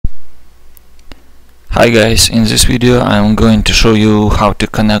Hi guys, in this video I'm going to show you how to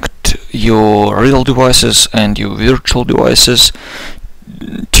connect your real devices and your virtual devices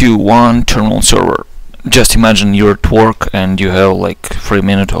to one terminal server. Just imagine you're at work and you have like 3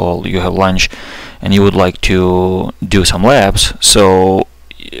 minutes or you have lunch and you would like to do some labs, so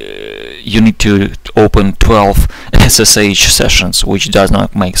you need to open 12 SSH sessions, which does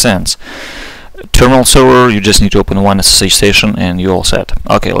not make sense. Terminal server, you just need to open one SSH session and you're all set.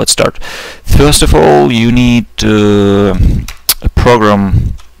 Okay, let's start. First of all, you need a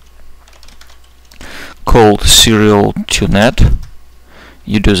program called serial2net.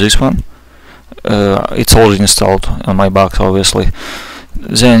 You do this one. It's already installed on my box, obviously.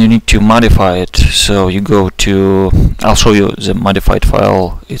 Then you need to modify it. So you go to, I'll show you the modified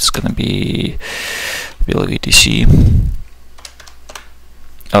file. It's gonna be etc.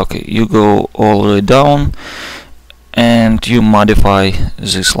 Okay, you go all the way down and you modify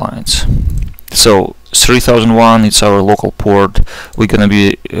these lines. So 3001, it's our local port. We're gonna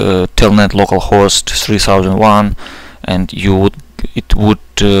be telnet localhost 3001, and it would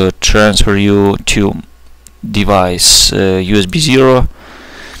transfer you to device USB 0,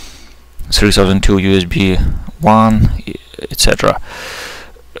 3002 USB 1, etc.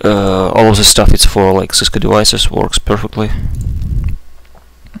 All of this stuff is for like Cisco devices, works perfectly.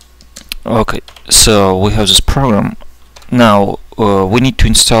 Okay, so we have this program. Now we need to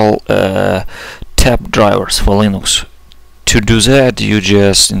install tab drivers for Linux. To do that, you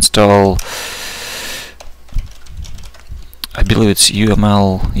just install, I believe it's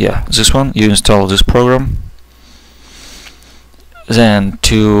UML, yeah, this one. You install this program. Then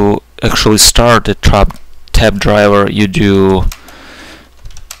to actually start the tab driver, you do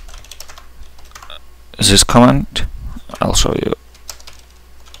this command. I'll show you.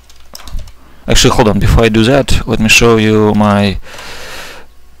 Actually, hold on, before I do that, let me show you my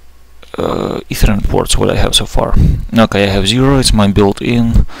Ethernet ports, what I have so far. Okay, I have 0, it's my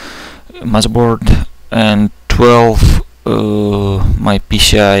built-in motherboard, and 12 my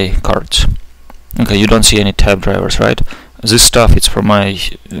PCI cards. Okay, you don't see any tab drivers, right? This stuff, it's from my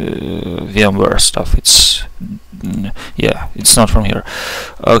VMware stuff. It's, yeah, it's not from here.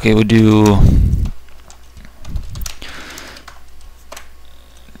 Okay, we do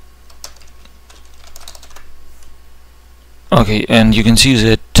okay, and you can see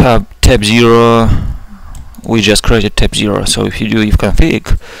that tab 0, we just created tab 0, so if you do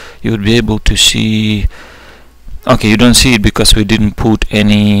ifconfig, you would be able to see. Okay, you don't see it because we didn't put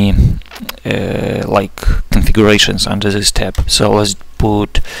any like configurations under this tab. So let's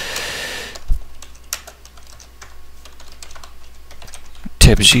put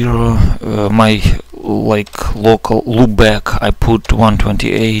tab 0, my like local loopback, I put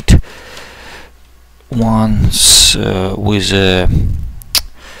 128 once with a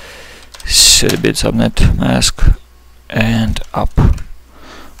 30-bit subnet mask and up.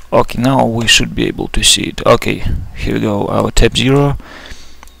 Okay, now we should be able to see it. Okay, here we go, our tab 0,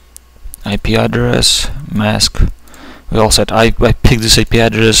 IP address, mask. We all set. I picked this IP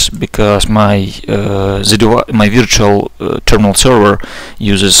address because my my virtual terminal server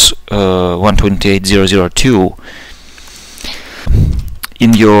uses 128.0.0.2.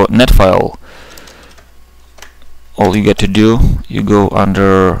 In your net file, all you got to do, you go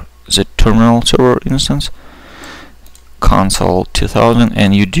under the terminal server instance, console 2000,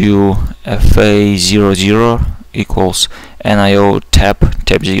 and you do fa00 equals nio tab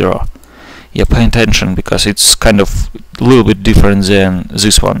 0. Yeah, pay attention because it's kind of a little bit different than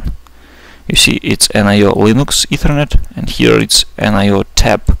this one. You see, it's nio Linux Ethernet, and here it's nio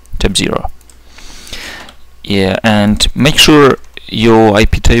tab 0. Yeah, and make sure your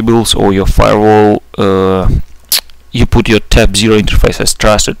IP tables or your firewall you put your tab 0 interface as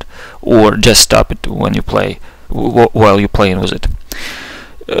trusted, or just stop it when you play while you're playing with it.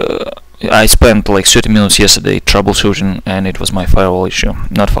 I spent like 30 minutes yesterday troubleshooting, and it was my firewall issue.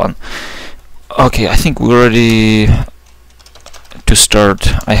 Not fun. Okay, I think we're ready to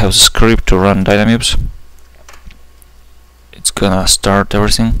start. I have the script to run dynamips. It's gonna start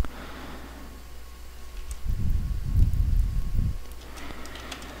everything.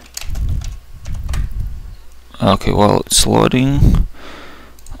 Okay, while it's loading,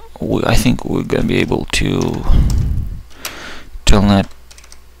 I think we're gonna be able to telnet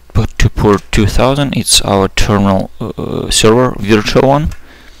to port 2000. It's our terminal server, virtual one.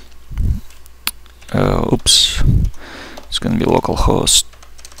 Oops, it's gonna be localhost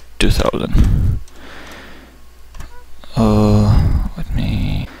 2000. Let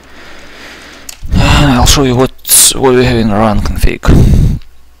me. I'll show you what we have in run config.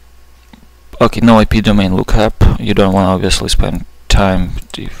 Okay, no IP domain lookup. You don't want to obviously spend time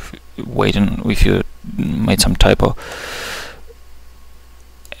waiting if you made some typo.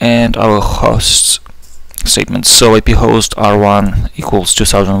 And our host statement. So IP host R1 equals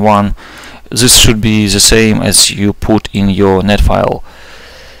 2001. This should be the same as you put in your net file.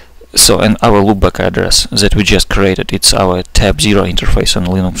 So, and our loopback address that we just created, it's our tab 0 interface on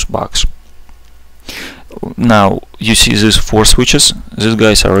Linux box. Now you see these 4 switches, these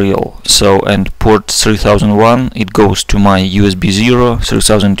guys are real. So, and port 3001, it goes to my USB 0,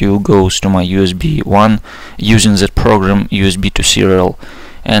 3002 goes to my USB 1 using that program USB to serial,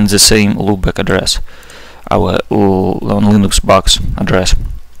 and the same loopback address, our on Linux box address.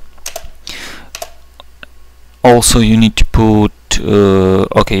 Also you need to put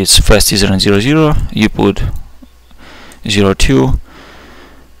okay, it's fast ethernet 00, you put 02,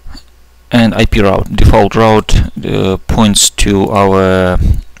 and IP route, default route points to our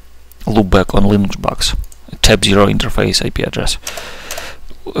loopback on Linux box, tab 0 interface IP address.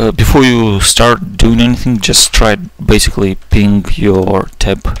 Before you start doing anything, just try basically ping your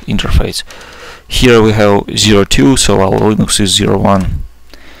tab interface. Here we have 02, so our Linux is 01.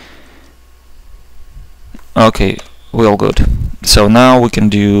 Okay, we're all good. So now we can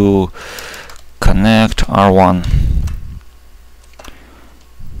do connect R1.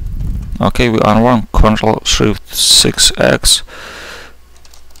 Okay, we R1, Ctrl Shift 6X,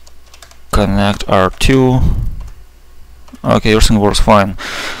 connect R2. Okay, everything works fine.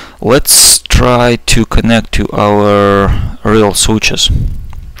 Let's try to connect to our real switches.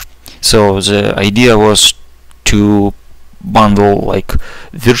 So the idea was to bundle like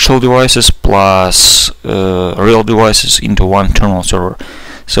virtual devices plus real devices into one terminal server.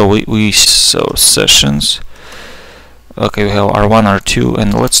 So we sessions. Okay, we have R1, R2,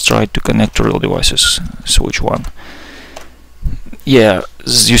 and let's try to connect to real devices. Switch 1. Yeah,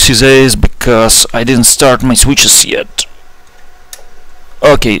 you see this because I didn't start my switches yet.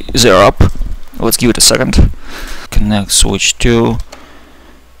 Okay, they're up. Let's give it a second. Connect switch 2.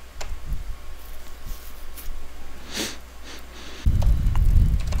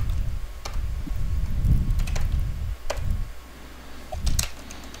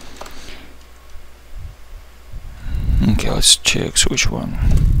 Okay, let's check switch 1.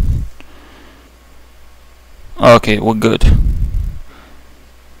 Okay, we're good.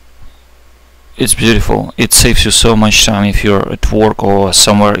 It's beautiful. It saves you so much time if you're at work or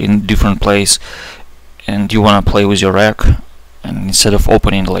somewhere in different place and you wanna play with your rack, and instead of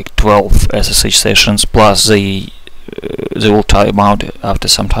opening like 12 SSH sessions, plus they will time out after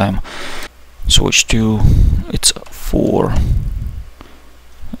some time. Switch 2, it's 4.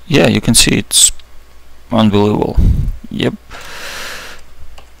 Yeah, you can see it's unbelievable. Yep.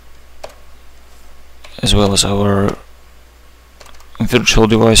 As well as our virtual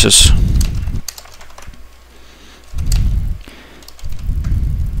devices.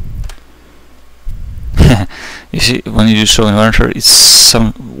 You see, when you do show inventory, it's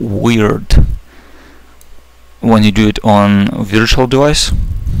some weird when you do it on virtual device,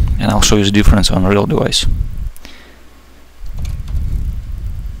 and I'll show you the difference on real device.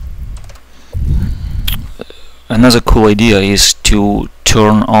 Another cool idea is to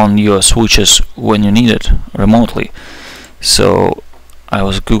turn on your switches when you need it remotely. So I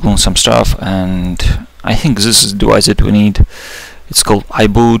was googling some stuff, and I think this is the device that we need. It's called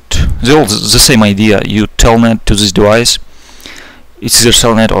iBoot. They're all the same idea. You telnet to this device. It's either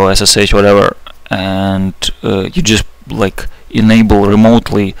telnet or SSH, whatever, and you just like enable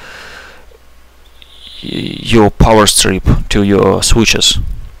remotely your power strip to your switches.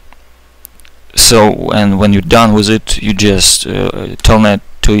 So, and when you're done with it, you just telnet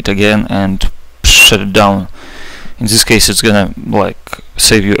to it again and shut it down. In this case, it's gonna like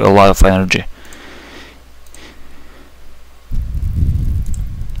save you a lot of energy.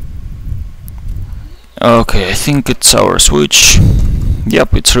 Okay, I think it's our switch.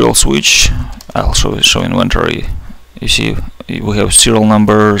 Yep, it's real switch. I'll show inventory. You see, we have serial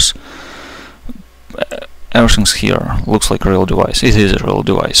numbers. Everything's here. Looks like a real device. It is a real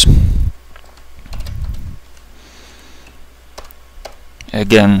device.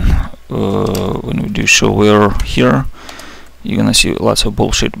 Again, when we do show where here, you're gonna see lots of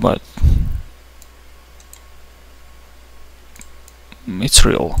bullshit, but it's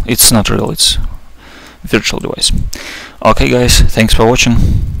real. It's not real, it's virtual device. Okay guys, thanks for watching.